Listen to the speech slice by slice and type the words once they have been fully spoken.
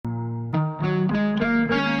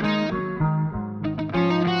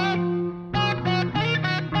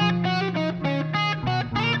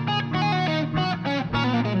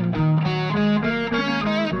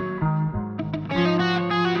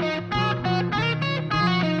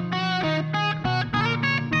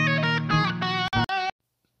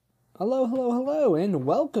Hello, hello, hello, and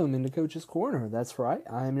welcome into Coach's Corner. That's right,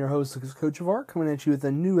 I am your host, Coach of Art, coming at you with a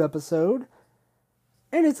new episode,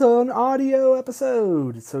 and it's an audio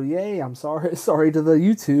episode. So yay, I'm sorry to the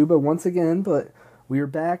YouTube, but once again, but we are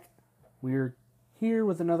back. We're here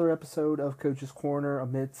with another episode of Coach's Corner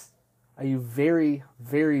amidst a very,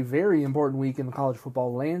 very, very important week in the college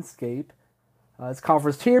football landscape. It's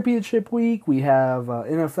Conference Championship week. We have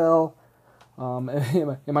NFL. Am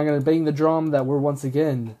I going to bang the drum that we're once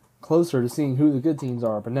again closer to seeing who the good teams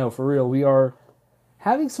are? But no, for real, we are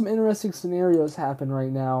having some interesting scenarios happen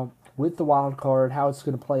right now with the wild card, how it's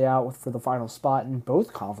going to play out for the final spot in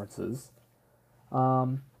both conferences.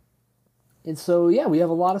 And so, yeah, we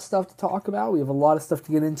have a lot of stuff to talk about. We have a lot of stuff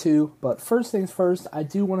to get into. But first things first, I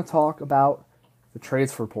do want to talk about the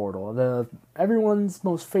transfer portal. Everyone's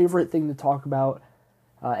most favorite thing to talk about.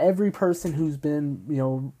 Every person who's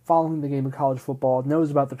been, following the game of college football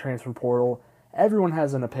knows about the transfer portal. Everyone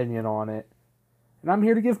has an opinion on it. And I'm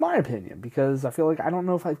here to give my opinion because I feel like I don't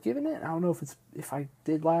know if I've given it. I don't know if I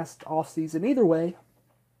did last offseason. Either way,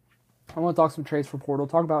 I want to talk some transfer portal,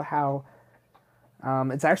 talk about how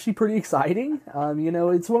it's actually pretty exciting.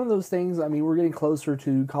 It's one of those things, we're getting closer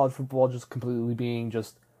to college football just completely being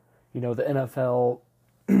just, the NFL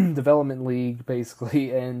development league,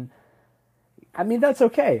 basically, and that's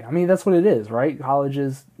okay. That's what it is, right? College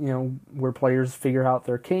is, where players figure out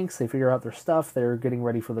their kinks, they figure out their stuff, they're getting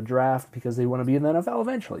ready for the draft because they want to be in the NFL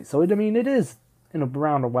eventually. So, it is in a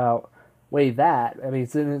roundabout way that.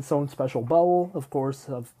 It's in its own special bubble, of course,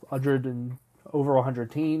 of over 100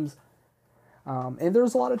 teams. And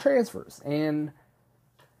there's a lot of transfers. And,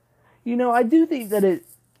 I do think that it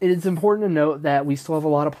is important to note that we still have a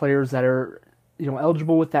lot of players that are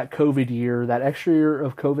eligible with that COVID year. That extra year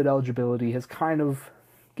of COVID eligibility has kind of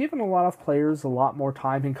given a lot of players a lot more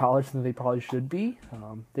time in college than they probably should be.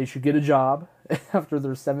 They should get a job after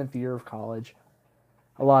their 7th year of college.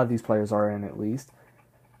 A lot of these players are in, at least.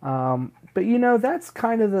 But that's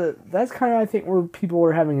kind of I think where people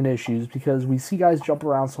are having an issues because we see guys jump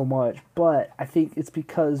around so much. But I think it's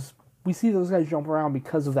because we see those guys jump around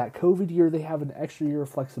because of that COVID year. They have an extra year of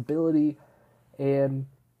flexibility, and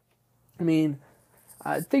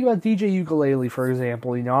think about DJ Ukulele, for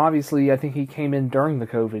example. Obviously, I think he came in during the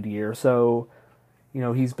COVID year, so,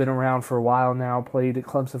 he's been around for a while now, played at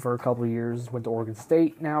Clemson for a couple of years, went to Oregon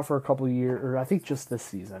State now for a couple of years, or I think just this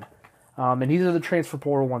season. And he's in the transfer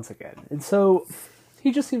portal once again. And so,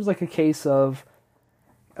 he just seems like a case of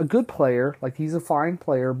a good player, like he's a fine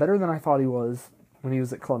player, better than I thought he was when he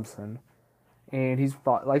was at Clemson. And he's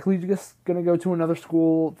likely just going to go to another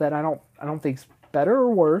school that I don't think's better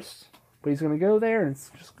or worse. But he's going to go there, and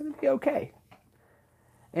it's just going to be okay.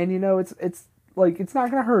 And, it's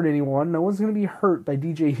not going to hurt anyone. No one's going to be hurt by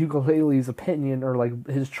DJ Ukulele's opinion or,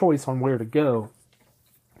 his choice on where to go.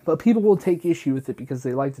 But people will take issue with it because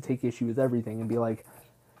they like to take issue with everything and be like,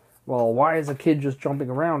 well, why is a kid just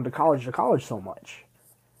jumping around to college so much?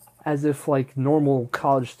 As if, normal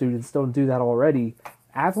college students don't do that already.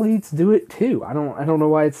 Athletes do it, too. I don't know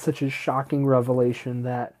why it's such a shocking revelation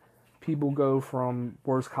that people go from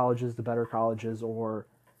worse colleges to better colleges, or,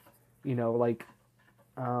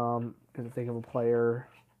 gonna think of a player.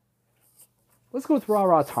 Let's go with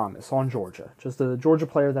Ra Thomas on Georgia. Just a Georgia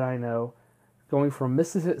player that I know, going from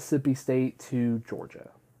Mississippi State to Georgia.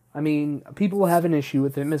 People have an issue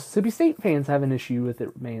with it. Mississippi State fans have an issue with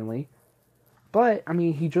it mainly. But,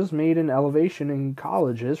 he just made an elevation in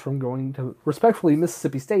colleges from going to, respectfully,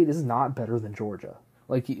 Mississippi State is not better than Georgia.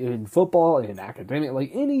 In football, in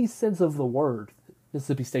academic, any sense of the word,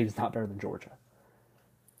 Mississippi State is not better than Georgia.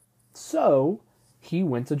 So, he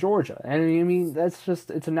went to Georgia. And,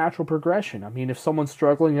 it's a natural progression. If someone's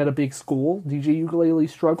struggling at a big school, DJ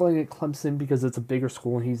Ukulele's struggling at Clemson because it's a bigger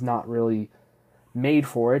school and he's not really made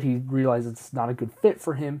for it. He realizes it's not a good fit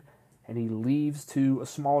for him, and he leaves to a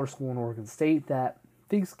smaller school in Oregon State that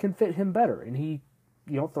things can fit him better. And he,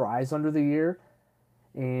 thrives under the year.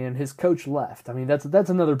 And his coach left. That's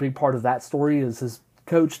another big part of that story is his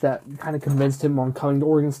coach that kind of convinced him on coming to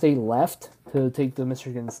Oregon State left to take the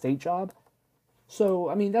Michigan State job.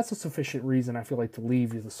 So, that's a sufficient reason, I feel like, to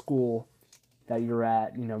leave the school that you're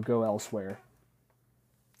at, go elsewhere.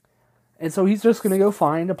 And so he's just going to go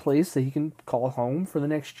find a place that he can call home for the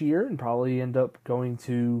next year and probably end up going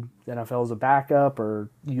to the NFL as a backup or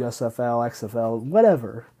USFL, XFL,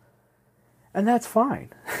 whatever. And that's fine.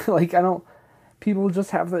 People just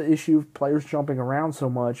have the issue of players jumping around so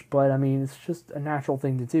much, but it's just a natural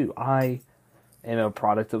thing to do. I am a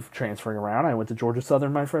product of transferring around. I went to Georgia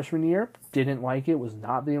Southern my freshman year, didn't like it, was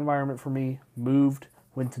not the environment for me, moved,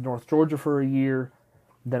 went to North Georgia for a year,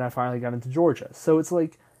 then I finally got into Georgia. So it's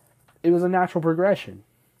it was a natural progression.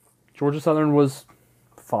 Georgia Southern was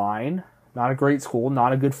fine. Not a great school,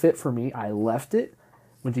 not a good fit for me. I left it,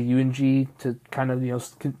 went to UNG to kind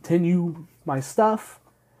of, continue my stuff.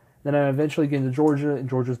 Then I eventually get into Georgia, and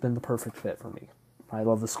Georgia's been the perfect fit for me. I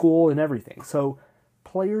love the school and everything. So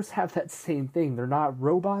players have that same thing. They're not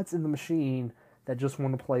robots in the machine that just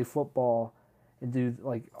want to play football and do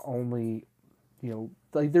only,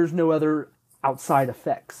 there's no other outside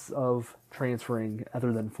effects of transferring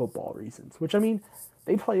other than football reasons, which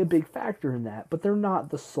they play a big factor in that, but they're not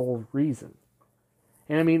the sole reason.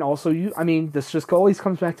 And also this just always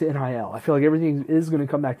comes back to NIL. I feel like everything is going to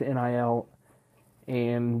come back to NIL.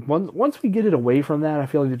 And once we get it away from that, I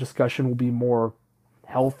feel like the discussion will be more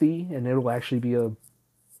healthy, and it'll actually be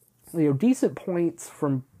decent points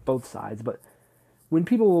from both sides. But when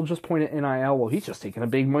people will just point at NIL, well, he's just taking a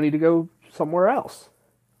big money to go somewhere else.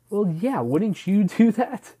 Well, yeah, wouldn't you do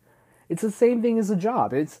that? It's the same thing as a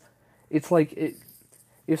job. It's like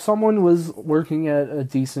if someone was working at a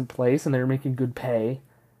decent place and they're making good pay,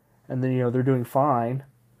 and then they're doing fine,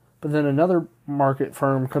 but then another market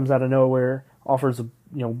firm comes out of nowhere, offers a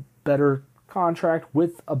better contract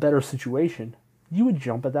with a better situation, you would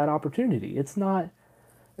jump at that opportunity. It's not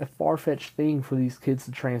a far-fetched thing for these kids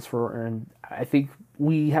to transfer, and I think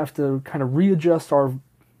we have to kind of readjust our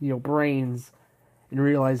brains and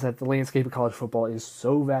realize that the landscape of college football is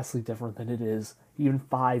so vastly different than it is even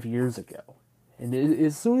 5 years ago. And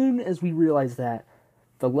as soon as we realize that,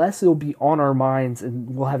 the less it'll be on our minds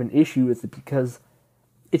and we'll have an issue with it, because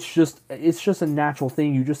it's just a natural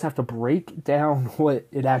thing. You just have to break down what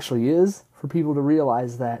it actually is for people to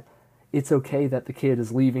realize that it's okay that the kid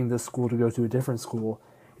is leaving this school to go to a different school.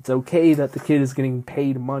 It's okay that the kid is getting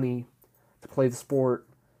paid money to play the sport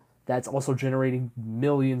that's also generating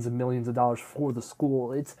millions and millions of dollars for the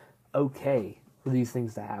school. It's okay for these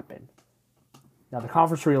things to happen. Now, the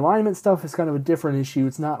conference realignment stuff is kind of a different issue.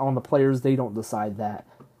 It's not on the players. They don't decide that.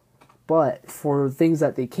 But for things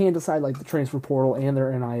that they can decide, like the transfer portal and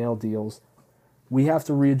their NIL deals, we have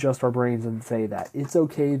to readjust our brains and say that it's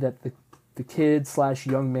okay that the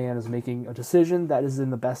kid/young man is making a decision that is in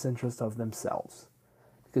the best interest of themselves.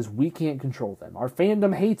 Because we can't control them. Our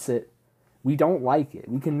fandom hates it. We don't like it.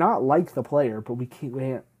 We cannot like the player, but we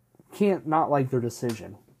can't not like their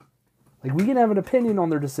decision. We can have an opinion on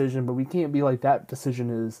their decision, but we can't be like, that decision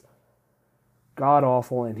is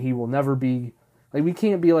god-awful and he will never be... we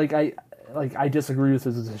can't be like, I disagree with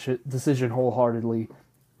his decision wholeheartedly.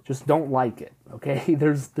 Just don't like it, okay?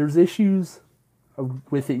 There's issues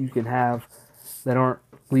with it you can have that aren't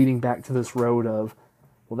leading back to this road of,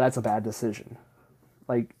 well, that's a bad decision.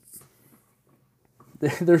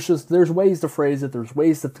 There's ways to phrase it, there's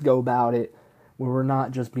ways to go about it, where we're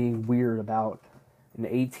not just being weird about an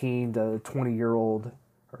 18 to 20-year-old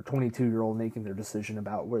or 22-year-old making their decision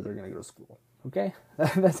about where they're going to go to school, okay?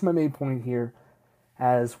 That's my main point here,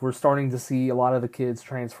 as we're starting to see a lot of the kids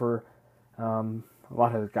transfer, a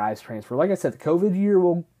lot of the guys transfer. Like I said, the COVID year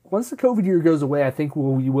once the COVID year goes away, I think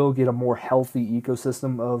we will get a more healthy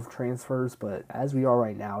ecosystem of transfers, but as we are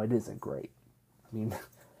right now, it isn't great.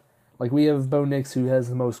 We have Bo Nix, who has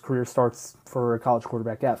the most career starts for a college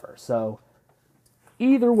quarterback ever. So,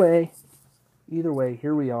 either way,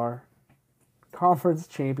 here we are. Conference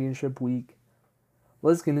championship week.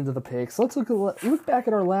 Let's get into the picks. Let's look back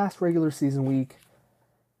at our last regular season week.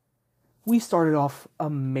 We started off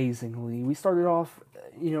amazingly. We started off,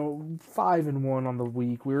 5-1 on the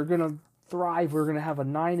week. We were gonna thrive. We were gonna have a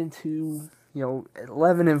 9-2,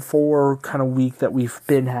 11-4 kind of week that we've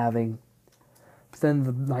been having. But then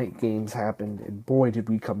the night games happened, and boy, did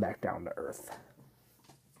we come back down to earth.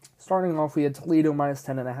 Starting off, we had Toledo minus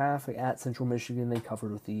 10.5 at Central Michigan. They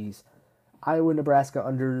covered with ease. Iowa, Nebraska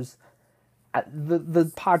unders.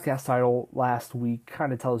 The podcast title last week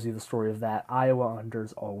kind of tells you the story of that. Iowa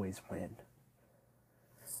unders always win.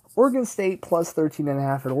 Oregon State plus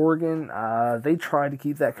 13.5 at Oregon. They tried to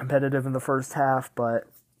keep that competitive in the first half, but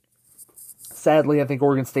sadly, I think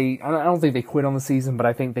Oregon State, I don't think they quit on the season, but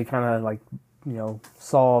I think they kind of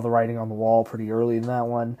saw the writing on the wall pretty early in that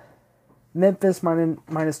one. Memphis minus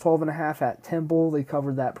 12.5 at Temple. They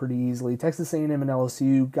covered that pretty easily. Texas A&M and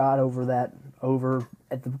LSU got over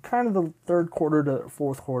at the kind of the third quarter to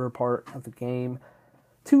fourth quarter part of the game.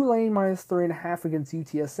 Tulane minus 3.5 against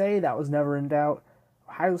UTSA. That was never in doubt.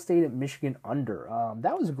 Ohio State at Michigan under.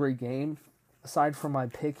 That was a great game. Aside from my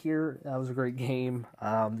pick here, that was a great game.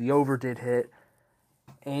 The over did hit.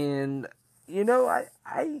 And,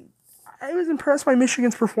 I was impressed by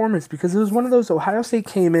Michigan's performance, because it was one of those, Ohio State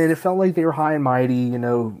came in, it felt like they were high and mighty,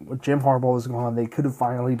 with Jim Harbaugh was gone, they could have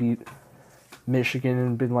finally beat Michigan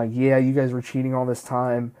and been like, yeah, you guys were cheating all this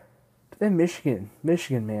time. But Then Michigan,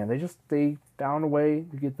 man, they found a way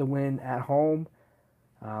to get the win at home.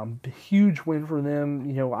 Huge win for them.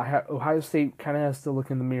 You know, Ohio State kind of has to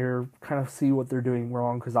look in the mirror, kind of see what they're doing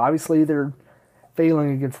wrong, because obviously they're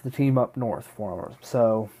failing against the team up north for them.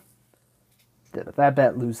 So that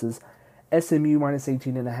bet loses. SMU minus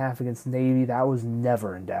 18.5 against Navy. That was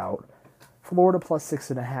never in doubt. Florida plus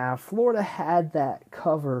 6.5. Florida had that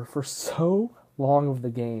cover for so long of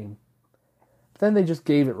the game. Then they just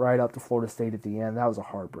gave it right up to Florida State at the end. That was a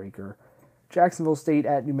heartbreaker. Jacksonville State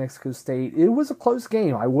at New Mexico State. It was a close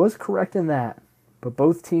game. I was correct in that. But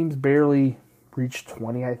both teams barely reached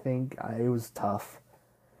 20, I think. It was tough.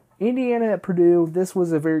 Indiana at Purdue. This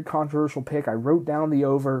was a very controversial pick. I wrote down the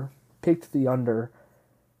over, picked the under,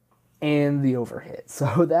 and the over hit.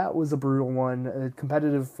 So that was a brutal one. A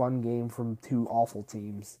competitive, fun game from two awful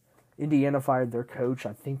teams. Indiana fired their coach.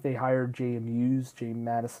 I think they hired JMU's, James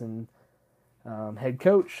Madison, head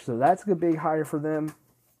coach. So that's a big hire for them.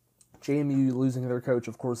 JMU losing their coach,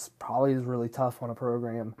 of course, probably is really tough on a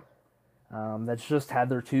program that's just had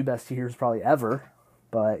their two best years probably ever.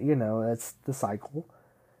 But, you know, that's the cycle.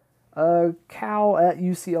 Cal at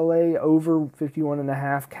UCLA over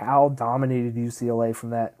 51.5. Cal dominated UCLA from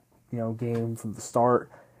that, game from the start,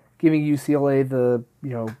 giving UCLA the,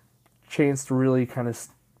 chance to really kind of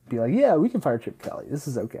be like, yeah, we can fire Chip Kelly. This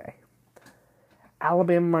is okay.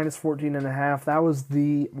 Alabama minus 14.5. That was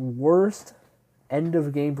the worst end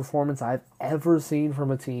of game performance I've ever seen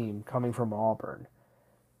from a team coming from Auburn.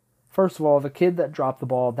 First of all, the kid that dropped the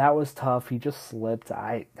ball, that was tough. He just slipped.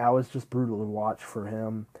 That was just brutal to watch for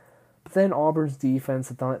him. But then Auburn's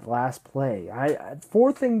defense at the last play.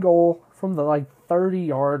 4th and goal from the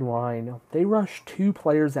 30-yard line. They rushed two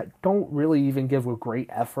players that don't really even give a great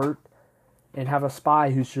effort and have a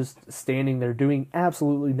spy who's just standing there doing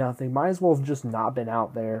absolutely nothing. Might as well have just not been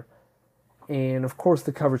out there. And, of course,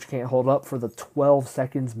 the coverage can't hold up for the 12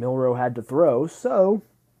 seconds Milroe had to throw. So,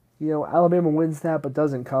 Alabama wins that but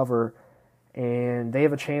doesn't cover. And they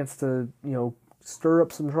have a chance to, stir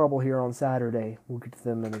up some trouble here on Saturday. We'll get to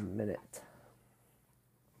them in a minute.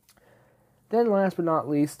 Then, last but not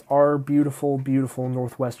least, our beautiful, beautiful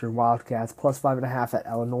Northwestern Wildcats, plus 5.5 at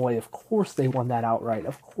Illinois. Of course they won that outright.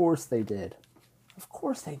 Of course they did. Of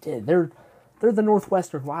course they did. They're the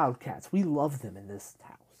Northwestern Wildcats. We love them in this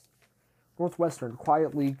house. Northwestern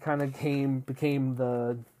quietly kind of became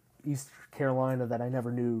the East Carolina that I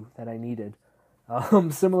never knew that I needed.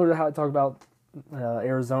 Similar to how I talk about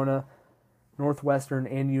Arizona, Northwestern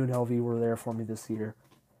and UNLV were there for me this year.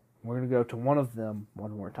 We're going to go to one of them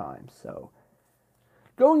one more time. So,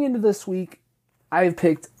 going into this week, I've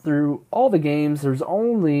picked through all the games. There's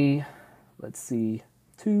only, 2,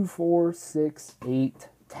 4, 6, 8,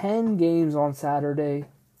 10 games on Saturday.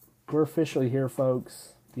 We're officially here,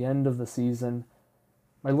 folks. The end of the season.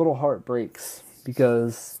 My little heart breaks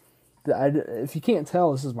because if you can't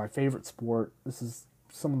tell, this is my favorite sport. This is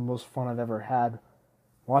some of the most fun I've ever had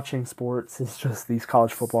watching sports. It's just these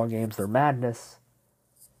college football games. They're madness.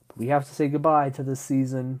 But we have to say goodbye to this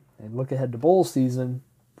season and look ahead to bowl season,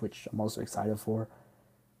 which I'm also excited for,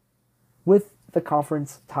 with the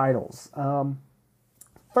conference titles.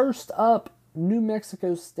 First up, New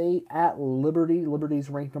Mexico State at Liberty. Liberty's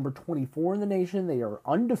ranked number 24 in the nation. They are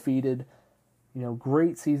undefeated.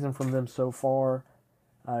 Great season from them so far.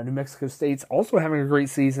 New Mexico State's also having a great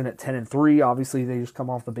season at 10-3. Obviously, they just come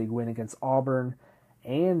off the big win against Auburn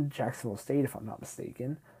and Jacksonville State, if I'm not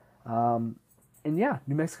mistaken. New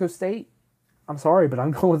Mexico State, I'm sorry, but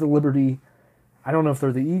I'm going with the Liberty. I don't know if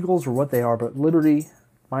they're the Eagles or what they are, but Liberty,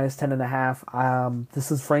 minus 10.5.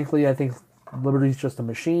 This is, frankly, I think Liberty's just a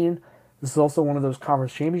machine. This is also one of those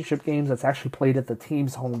conference championship games that's actually played at the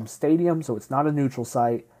team's home stadium, so it's not a neutral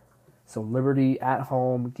site. So Liberty at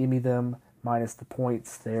home, give me them minus the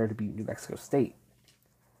points there to beat New Mexico State.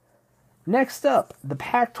 Next up, the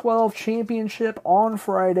Pac-12 championship on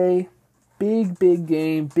Friday. Big, big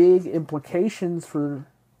game, big implications for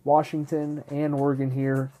Washington and Oregon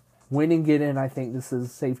here. Win and get in, I think this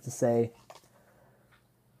is safe to say.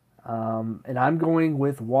 And I'm going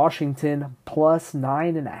with Washington plus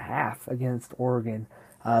 9.5 against Oregon.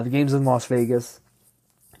 The game's in Las Vegas.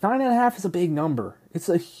 9.5 is a big number. It's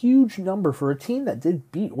a huge number for a team that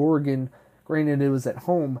did beat Oregon. Granted, it was at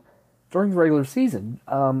home during the regular season.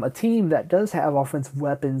 A team that does have offensive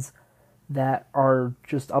weapons that are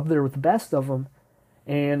just up there with the best of them.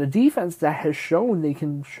 And a defense that has shown they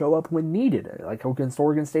can show up when needed, like against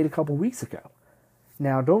Oregon State a couple weeks ago.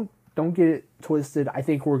 Now, don't get it twisted. I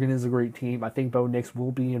think Oregon is a great team. I think Bo Nix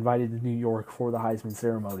will be invited to New York for the Heisman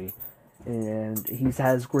ceremony. And he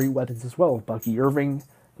has great weapons as well. Bucky Irving,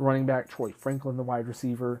 the running back, Troy Franklin, the wide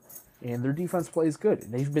receiver. and their defense plays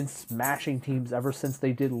good. They've been smashing teams ever since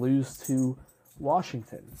they did lose to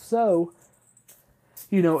Washington. So,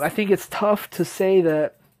 I think it's tough to say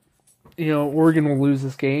that, Oregon will lose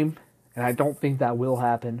this game, and I don't think that will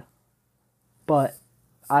happen. But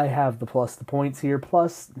I have the points here.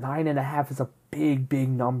 Plus 9.5 is a big, big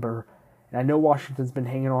number. And I know Washington's been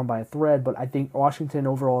hanging on by a thread, but I think Washington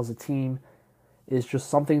overall as a team is just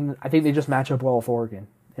something. I think they just match up well with Oregon.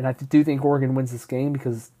 And I do think Oregon wins this game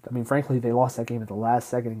because, frankly, they lost that game at the last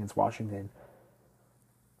second against Washington.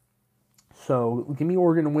 So give me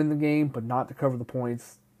Oregon to win the game, but not to cover the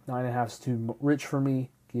points. 9.5 is too rich for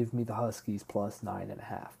me. Give me the Huskies plus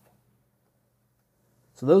 9.5.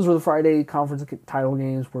 So those were the Friday conference title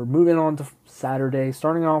games. We're moving on to Saturday,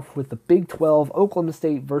 starting off with the Big 12, Oklahoma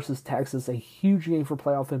State versus Texas, a huge game for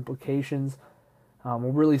playoff implications.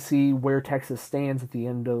 We'll really see where Texas stands at the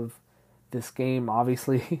end of this game,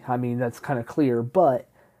 obviously. That's kind of clear, but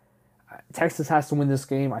Texas has to win this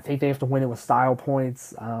game. I think they have to win it with style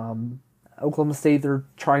points. Oklahoma State, they're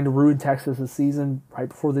trying to ruin Texas this season right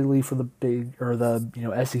before they leave for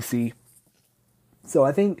the SEC. So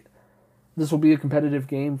I think this will be a competitive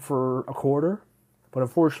game for a quarter, but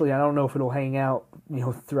unfortunately, I don't know if it'll hang out,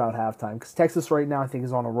 throughout halftime because Texas right now I think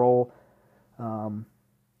is on a roll.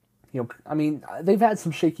 They've had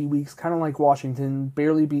some shaky weeks, kind of like Washington,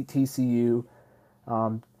 barely beat TCU,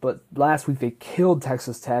 but last week they killed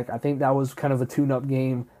Texas Tech. I think that was kind of a tune-up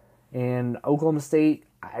game, and Oklahoma State,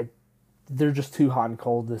 they're just too hot and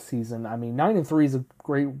cold this season. 9-3 is a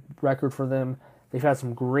great record for them. They've had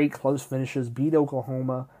some great close finishes, beat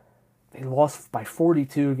Oklahoma. They lost by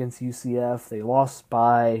 42 against UCF. They lost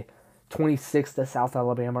by 26 to South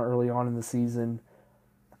Alabama early on in the season.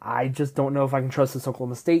 I just don't know if I can trust this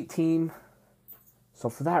Oklahoma State team. So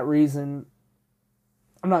for that reason,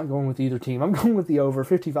 I'm not going with either team. I'm going with the over,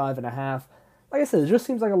 55.5. Like I said, it just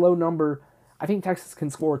seems like a low number. I think Texas can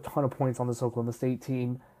score a ton of points on this Oklahoma State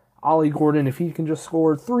team. Ollie Gordon, if he can just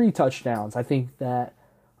score 3 touchdowns, I think that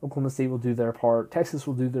Oklahoma State will do their part. Texas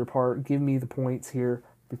will do their part. Give me the points here.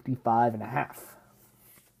 55.5.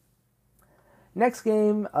 Next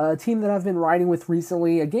game, a team that I've been riding with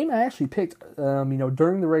recently, a game I actually picked,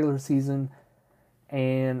 during the regular season,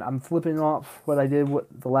 and I'm flipping off what I did with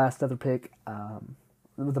the last other pick,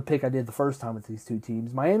 the pick I did the first time with these two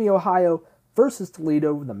teams. Miami, Ohio versus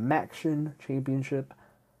Toledo, the MACtion Championship.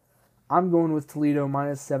 I'm going with Toledo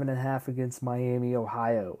minus 7.5 against Miami,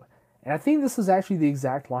 Ohio. And I think this is actually the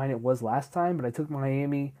exact line it was last time, but I took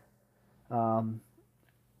Miami,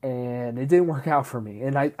 and it didn't work out for me.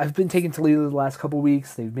 And I've been taking Toledo the last couple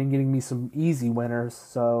weeks. They've been getting me some easy winners,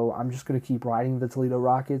 so I'm just going to keep riding the Toledo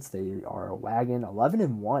Rockets. They are a wagon,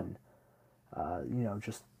 11-1.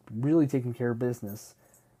 Just really taking care of business.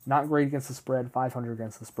 Not great against the spread, 500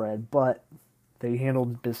 against the spread, but they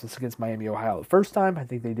handled business against Miami, Ohio the first time. I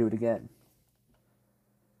think they do it again.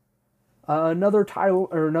 Another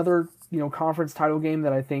conference title game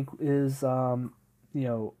that I think is,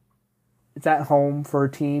 it's at home for a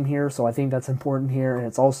team here, so I think that's important here. And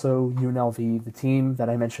it's also UNLV, the team that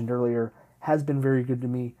I mentioned earlier, has been very good to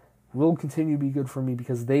me, will continue to be good for me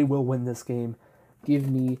because they will win this game. Give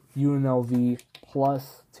me UNLV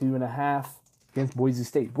plus 2.5 against Boise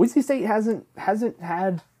State. Boise State hasn't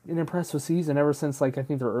had an impressive season ever since I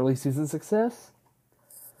think their early season success.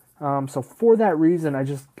 So for that reason, I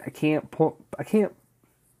can't put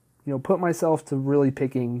myself to really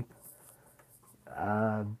picking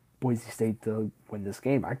Boise State to win this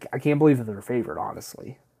game. I can't believe that they're a favorite,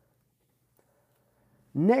 honestly.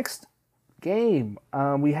 Next game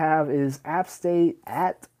we have is App State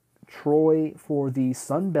at Troy for the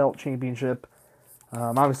Sun Belt Championship.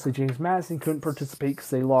 Obviously, James Madison couldn't participate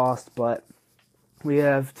because they lost, but we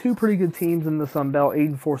have two pretty good teams in the Sun Belt,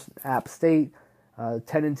 8-4 App State,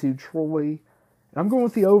 10-2 Troy. And I'm going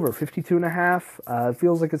with the over, 52.5. It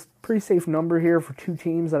feels like it's a pretty safe number here for two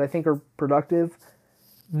teams that I think are productive.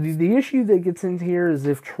 The issue that gets into here is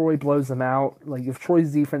if Troy blows them out. Like, if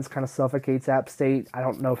Troy's defense kind of suffocates App State, I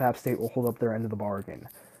don't know if App State will hold up their end of the bargain.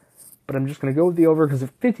 But I'm just going to go with the over because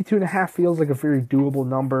 52.5 feels like a very doable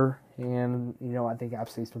number. And, I think App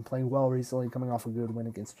State's been playing well recently, coming off a good win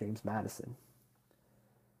against James Madison.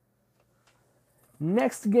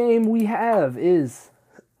 Next game we have is...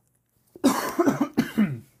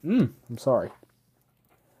 I'm sorry.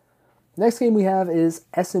 Next game we have is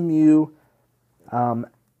SMU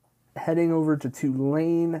heading over to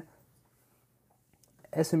Tulane.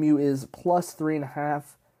 SMU is plus 3.5.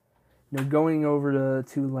 Going over to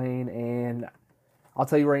Tulane, and I'll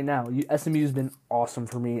tell you right now, SMU's been awesome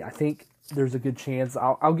for me. I think there's a good chance.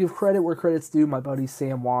 I'll give credit where credit's due. My buddy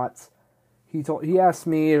Sam Watts, He asked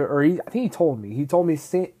me, I think he told me. He told me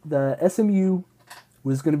the SMU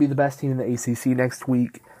was going to be the best team in the ACC next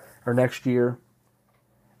week or next year.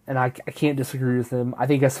 And I can't disagree with him. I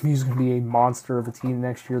think SMU is going to be a monster of a team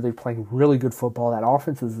next year. They're playing really good football. That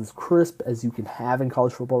offense is as crisp as you can have in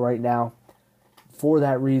college football right now. For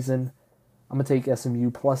that reason, I'm going to take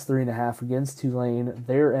SMU plus 3.5 against Tulane.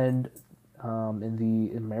 Their end in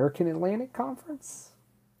the American Atlantic Conference.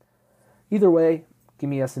 Either way, give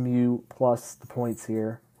me SMU plus the points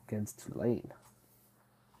here against Tulane.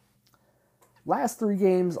 Last 3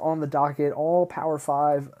 games on the docket, all Power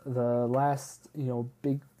 5. The last,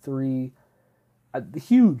 big 3,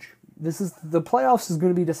 huge. The playoffs is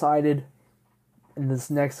going to be decided in this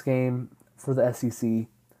next game for the SEC.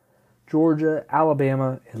 Georgia,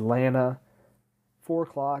 Alabama, Atlanta, 4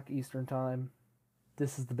 o'clock Eastern Time.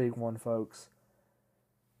 This is the big one, folks.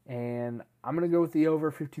 And I'm going to go with the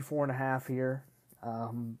over 54.5 here.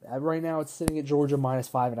 Right now it's sitting at Georgia minus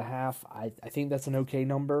 5.5. I think that's an okay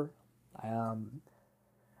number. I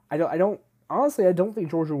don't think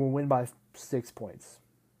Georgia will win by 6 points.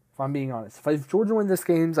 If I'm being honest, if Georgia wins this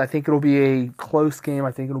game, I think it'll be a close game.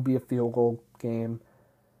 I think it'll be a field goal game.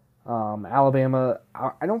 Alabama,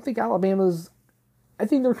 I don't think I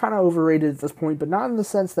think they're kind of overrated at this point, but not in the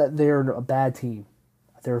sense that they're a bad team.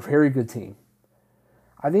 They're a very good team.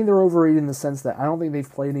 I think they're overrated in the sense that I don't think they've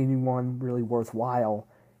played anyone really worthwhile.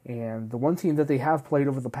 And the one team that they have played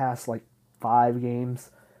over the past 5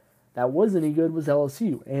 games that was any good was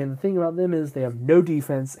LSU. And the thing about them is they have no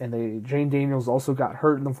defense, and Jane Daniels also got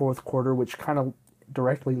hurt in the 4th quarter, which kind of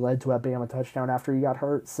directly led to a Bama touchdown after he got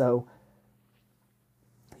hurt. So,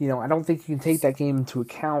 I don't think you can take that game into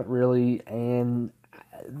account, really, and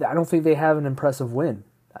I don't think they have an impressive win.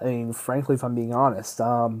 I mean, frankly, if I'm being honest.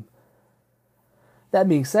 That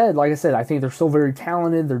being said, like I said, I think they're still very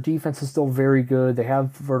talented. Their defense is still very good. They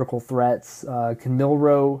have vertical threats. Can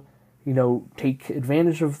Milroe, take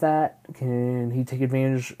advantage of that? Can he take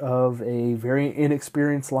advantage of a very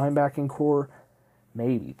inexperienced linebacking core?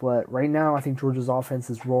 Maybe. But right now, I think Georgia's offense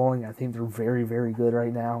is rolling. I think they're very, very good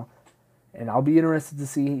right now. And I'll be interested to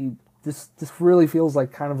see. This really feels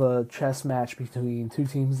like kind of a chess match between 2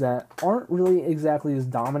 teams that aren't really exactly as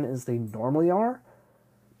dominant as they normally are.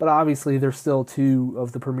 But obviously, they're still 2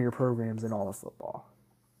 of the premier programs in all of football.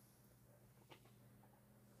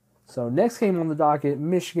 So next game on the docket,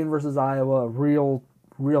 Michigan versus Iowa, a real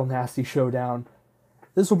nasty showdown.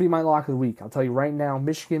 This will be my lock of the week. I'll tell you right now,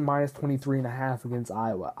 Michigan minus 23.5 against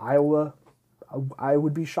Iowa. I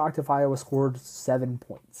would be shocked if Iowa scored 7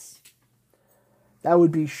 points. That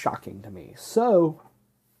would be shocking to me. So,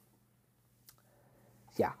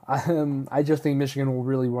 yeah, I just think Michigan will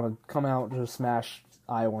really want to come out and just smash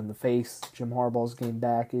Iowa in the face. Jim Harbaugh's game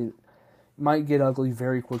back. It might get ugly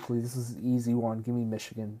very quickly. This is an easy one. Give me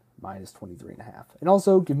Michigan minus 23.5. And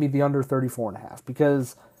also give me the under 34.5.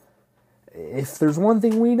 Because if there's one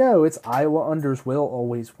thing we know, it's Iowa unders will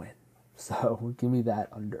always win. So give me that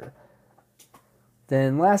under.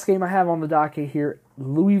 Then last game I have on the docket here,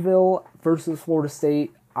 Louisville versus Florida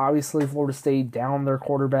State. Obviously, Florida State down their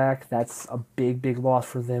quarterback. That's a big, big loss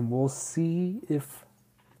for them. We'll see if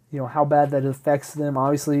how bad that affects them.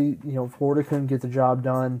 Obviously, Florida couldn't get the job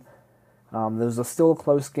done. There was still a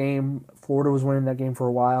close game. Florida was winning that game for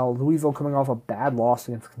a while. Louisville coming off a bad loss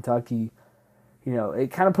against Kentucky.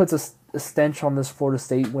 It kind of puts a stench on this Florida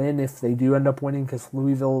State win if they do end up winning, because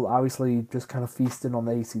Louisville obviously just kind of feasted on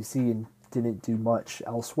the ACC and didn't do much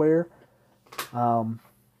elsewhere.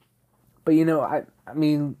 But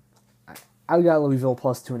I got Louisville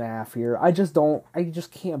plus 2.5 here. I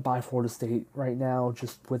just can't buy Florida State right now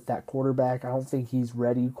just with that quarterback. I don't think he's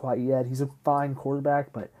ready quite yet. He's a fine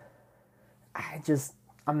quarterback, but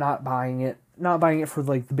I'm not buying it. Not buying it for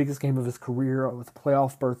the biggest game of his career with a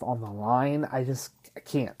playoff berth on the line. I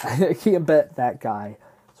can't. I can't bet that guy.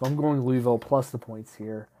 So I'm going Louisville plus the points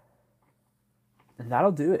here. And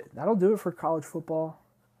that'll do it. That'll do it for college football.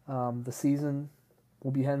 The season,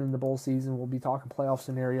 we'll be heading into bowl season. We'll be talking playoff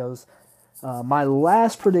scenarios. My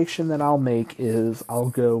last prediction that I'll make is I'll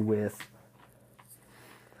go with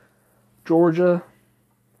Georgia,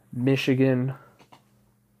 Michigan,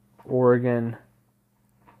 Oregon,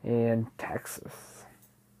 and Texas.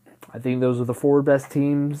 I think those are the 4 best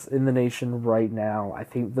teams in the nation right now. I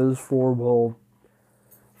think those 4 will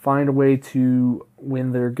find a way to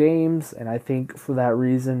win their games, and I think for that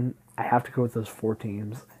reason, I have to go with those 4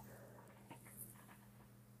 teams.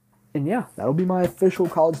 And yeah, that'll be my official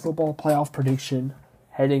college football playoff prediction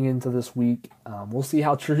heading into this week. We'll see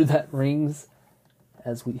how true that rings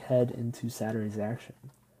as we head into Saturday's action.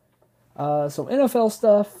 So NFL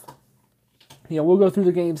stuff. we'll go through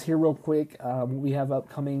the games here real quick. We have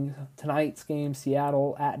upcoming tonight's game,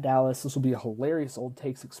 Seattle at Dallas. This will be a hilarious old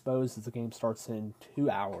takes exposed as the game starts in 2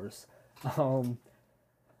 hours.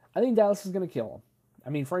 I think Dallas is going to kill them. I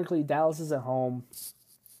mean, frankly, Dallas is at home.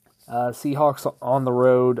 Seahawks on the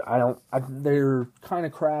road. They're kind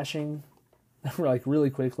of crashing, like really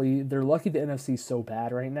quickly. They're lucky the NFC is so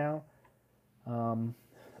bad right now.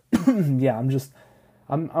 Yeah,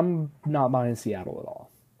 I'm not buying Seattle at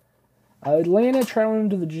all. Atlanta traveling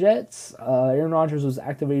to the Jets. Aaron Rodgers was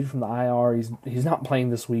activated from the IR. He's not playing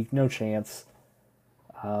this week. No chance.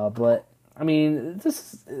 But I mean,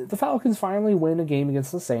 the Falcons finally win a game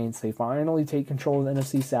against the Saints. They finally take control of the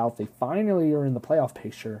NFC South. They finally are in the playoff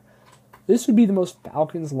picture. This would be the most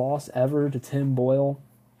Falcons loss ever to Tim Boyle.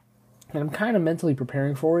 And I'm kind of mentally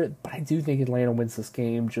preparing for it, but I do think Atlanta wins this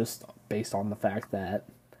game just based on the fact that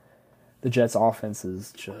the Jets' offense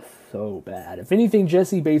is just so bad. If anything,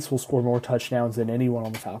 Jesse Bates will score more touchdowns than anyone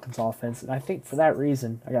on the Falcons' offense, and I think for that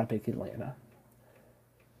reason, I got to pick Atlanta.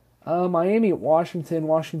 Miami at Washington.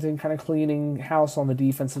 Washington kind of cleaning house on the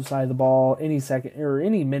defensive side of the ball. Any second or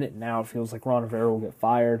any minute now, it feels like Ron Rivera will get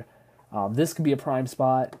fired. This could be a prime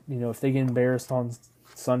spot. If they get embarrassed on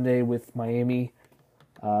Sunday with Miami,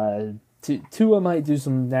 Tua might do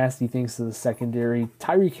some nasty things to the secondary.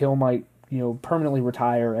 Tyreek Hill might, permanently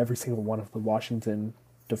retire every single one of the Washington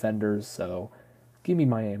defenders. So, give me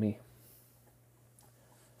Miami.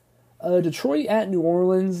 Detroit at New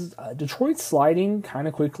Orleans. Detroit sliding kind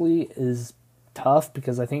of quickly is tough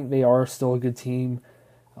because I think they are still a good team.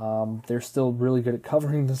 They're still really good at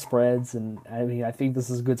covering the spreads, and I think this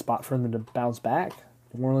is a good spot for them to bounce back.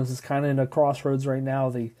 New Orleans is kind of in a crossroads right now.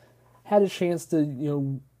 They had a chance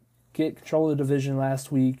to, get control of the division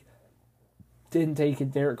last week. Didn't take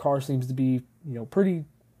it. Derek Carr seems to be, pretty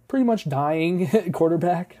much dying at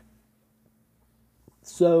quarterback.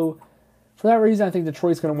 So, for that reason, I think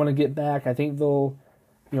Detroit's going to want to get back. I think they'll,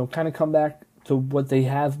 kind of come back to what they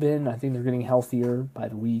have been. I think they're getting healthier by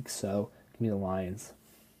the week, so give me the Lions.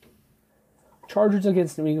 Chargers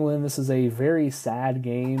against New England. This is a very sad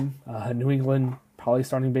game. New England probably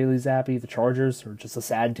starting Bailey Zappi. The Chargers are just a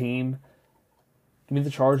sad team. Give me the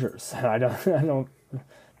Chargers. I don't,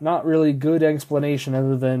 not really good explanation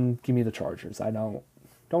other than give me the Chargers. I don't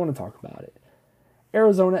want to talk about it.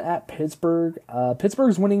 Arizona at Pittsburgh.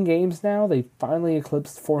 Pittsburgh's winning games now. They finally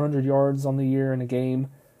eclipsed 400 yards on the year in a game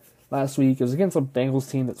last week. It was against a Bengals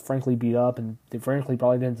team that's frankly beat up, and they frankly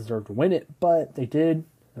probably didn't deserve to win it, but they did.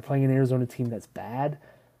 They're playing an Arizona team that's bad.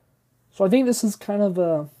 So I think this is kind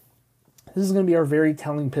of this is going to be our very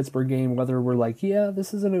telling Pittsburgh game, whether we're like, yeah,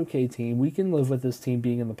 this is an okay team. We can live with this team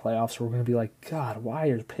being in the playoffs, or we're going to be like, God, why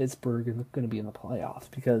is Pittsburgh going to be in the playoffs?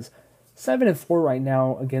 Because 7-4 right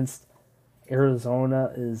now against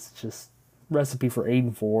Arizona is just recipe for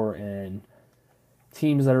 8-4, and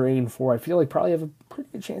teams that are 8-4, I feel like probably have a pretty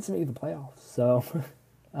good chance of making the playoffs. So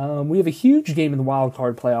we have a huge game in the wild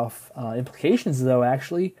card playoff implications, though.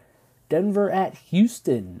 Actually, Denver at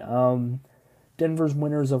Houston. Denver's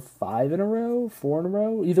winners of 5 in a row, 4 in a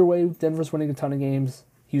row. Either way, Denver's winning a ton of games.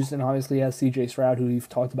 Houston obviously has C.J. Stroud, who we've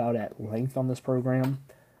talked about at length on this program.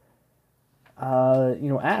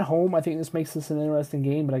 At home, I think this makes this an interesting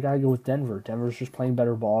game, but I gotta go with Denver. Denver's just playing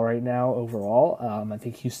better ball right now overall. I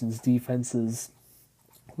think Houston's defense is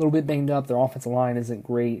a little bit banged up. Their offensive line isn't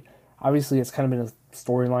great. Obviously, it's kind of been a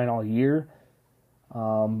storyline all year.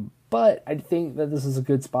 But I think that this is a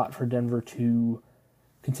good spot for Denver to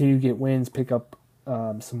continue to get wins, pick up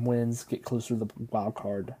some wins, get closer to the wild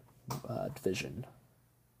card division.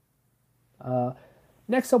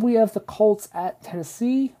 Next up, we have the Colts at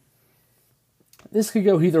Tennessee. This could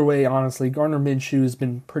go either way, honestly. Gardner Minshew has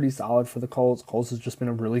been pretty solid for the Colts. Colts has just been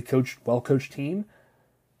a really well-coached team.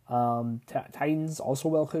 Titans, also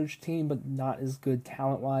a well-coached team, but not as good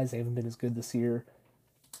talent-wise. They haven't been as good this year.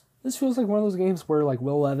 This feels like one of those games where,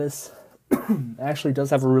 Will Levis actually does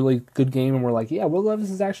have a really good game, and we're like, yeah, Will Levis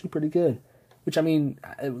is actually pretty good. Which,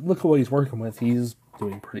 look at what he's working with. He's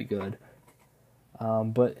doing pretty good.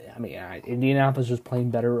 But Indianapolis just playing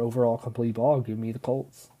better overall complete ball. Give me the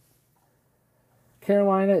Colts.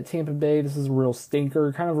 Carolina at Tampa Bay. This is a real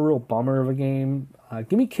stinker, kind of a real bummer of a game.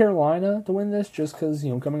 Give me Carolina to win this just because,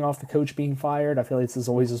 coming off the coach being fired, I feel like this is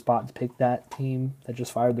always a spot to pick that team that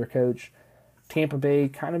just fired their coach. Tampa Bay,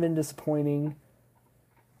 kind of been disappointing.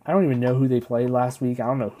 I don't even know who they played last week. I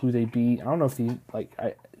don't know who they beat. I don't know if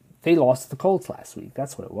they lost to the Colts last week.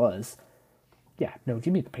 That's what it was. Yeah, no,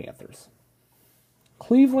 give me the Panthers.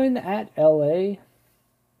 Cleveland at LA.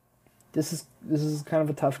 This is kind of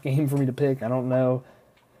a tough game for me to pick. I don't know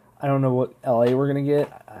what LA we're gonna get.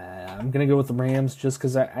 I'm gonna go with the Rams just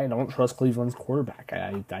because I don't trust Cleveland's quarterback.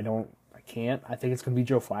 I can't. I think it's going to be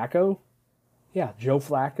Joe Flacco. Yeah, Joe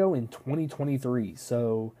Flacco in 2023.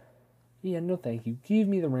 So, yeah, no thank you. Give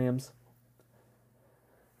me the Rams.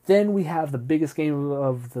 Then we have the biggest game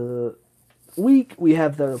of the week. We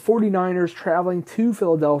have the 49ers traveling to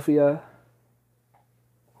Philadelphia.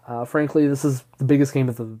 Frankly, this is the biggest game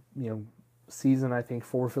of the season, I think,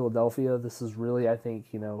 for Philadelphia. This is really, I think,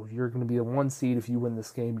 you're going to be the 1 seed if you win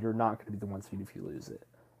this game. You're not going to be the 1 seed if you lose it.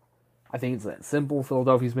 I think it's that simple.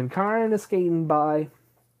 Philadelphia's been kind of skating by,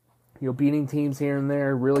 beating teams here and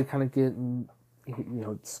there, really kind of getting,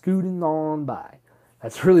 scooting on by.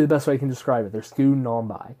 That's really the best way I can describe it. They're scooting on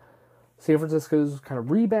by. San Francisco's kind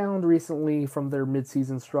of rebound recently from their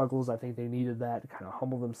midseason struggles. I think they needed that to kind of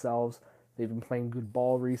humble themselves. They've been playing good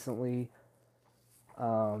ball recently.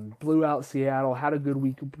 Blew out Seattle, had a good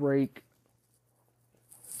week of break.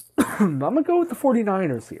 I'm going to go with the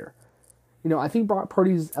 49ers here. I think Brock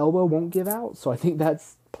Purdy's elbow won't give out, so I think that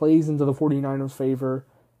plays into the 49ers' favor.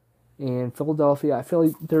 And Philadelphia, I feel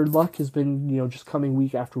like their luck has been, just coming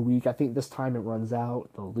week after week. I think this time it runs out.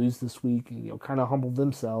 They'll lose this week and, kind of humble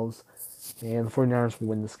themselves. And the 49ers will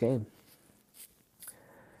win this game.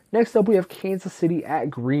 Next up, we have Kansas City at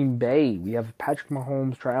Green Bay. We have Patrick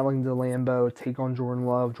Mahomes traveling to Lambeau, take on Jordan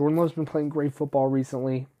Love. Jordan Love's been playing great football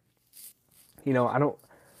recently.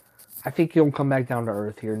 I think he'll come back down to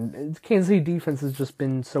earth here. And Kansas City defense has just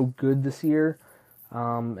been so good this year.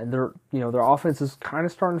 And their offense is kind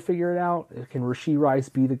of starting to figure it out. Can Rashee Rice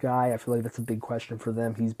be the guy? I feel like that's a big question for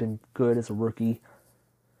them. He's been good as a rookie.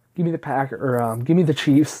 Give me the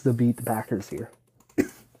Chiefs to beat the Packers here.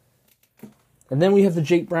 And then we have the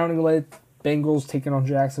Jake Browning-led Bengals taking on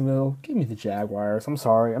Jacksonville. Give me the Jaguars. I'm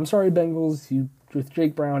sorry, Bengals. With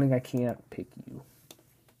Jake Browning, I can't pick you.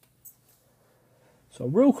 So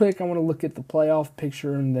real quick, I want to look at the playoff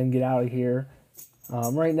picture and then get out of here.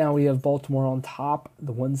 Right now we have Baltimore on top,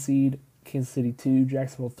 the 1 seed, Kansas City 2,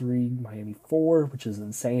 Jacksonville 3, Miami 4, which is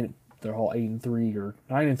insane. They're all 8-3 or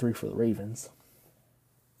 9-3 for the Ravens.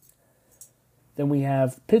 Then we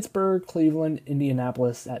have Pittsburgh, Cleveland,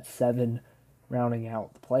 Indianapolis at 7, rounding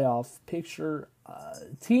out the playoff picture.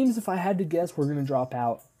 Teams, if I had to guess, we're going to drop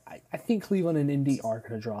out. I think Cleveland and Indy are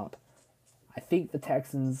going to drop. I think the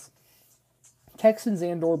Texans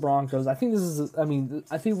and or Broncos. I think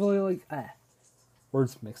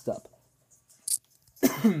words mixed up.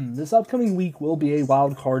 This upcoming week will be a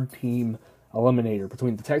wild card team eliminator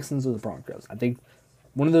between the Texans or the Broncos. I think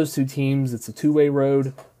one of those two teams, it's a two-way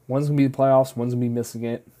road. One's going to be the playoffs, one's going to be missing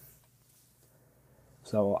it.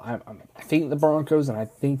 So I think the Broncos and I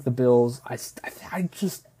think the Bills.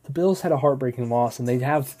 The Bills had a heartbreaking loss and they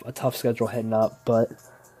have a tough schedule heading up, but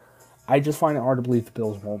I just find it hard to believe the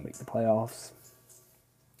Bills won't make the playoffs.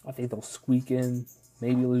 I think they'll squeak in,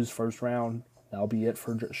 maybe lose first round. That'll be it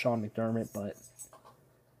for Sean McDermott, but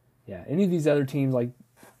yeah, any of these other teams like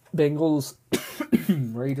Bengals,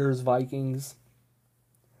 Raiders,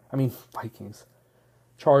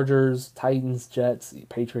 Chargers, Titans, Jets,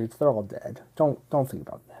 Patriots, they're all dead. Don't think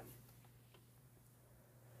about them.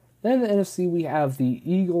 Then in the NFC, we have the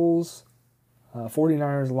Eagles,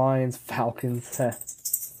 49ers, Lions, Falcons,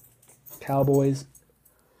 Cowboys.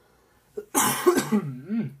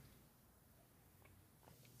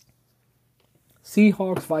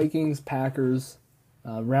 Seahawks, Vikings, Packers,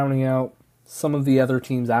 rounding out some of the other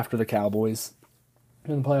teams after the Cowboys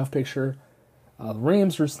in the playoff picture. The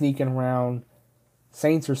Rams are sneaking around.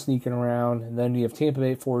 Saints are sneaking around. And then you have Tampa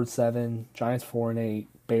Bay 4-7, Giants 4-8,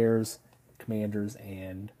 Bears, Commanders,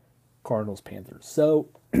 and Cardinals, Panthers. So,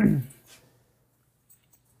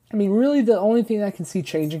 really the only thing I can see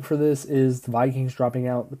changing for this is the Vikings dropping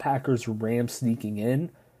out, the Packers or Rams sneaking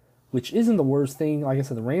in, which isn't the worst thing. Like I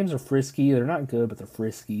said, the Rams are frisky. They're not good, but they're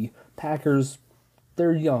frisky. Packers,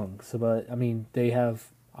 they're young. They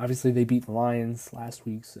beat the Lions last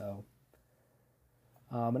week, so.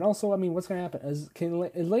 And also, what's going to happen?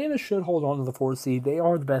 Atlanta should hold on to the 4th seed. They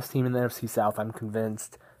are the best team in the NFC South, I'm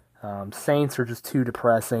convinced. Saints are just too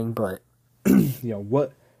depressing, but,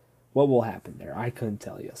 what will happen there? I couldn't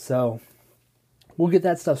tell you. So, we'll get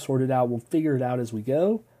that stuff sorted out. We'll figure it out as we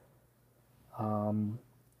go.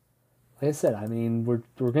 Like I said, we're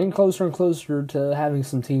getting closer and closer to having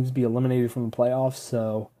some teams be eliminated from the playoffs,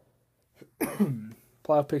 so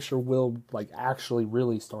playoff picture will actually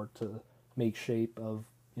really start to make shape of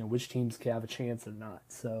which teams can have a chance or not.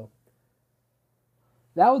 So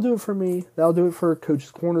that'll do it for me. That'll do it for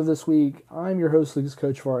Coach's Corner this week. I'm your host, Lucas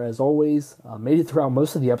Kochevar, as always. Made it throughout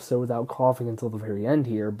most of the episode without coughing until the very end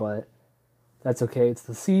here, but that's okay. It's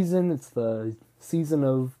the season. It's the season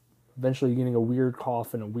of eventually getting a weird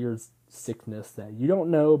cough and a weird sickness that you don't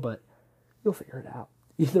know, but you'll figure it out.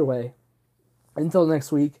 Either way, until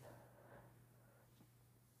next week,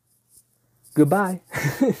 Goodbye.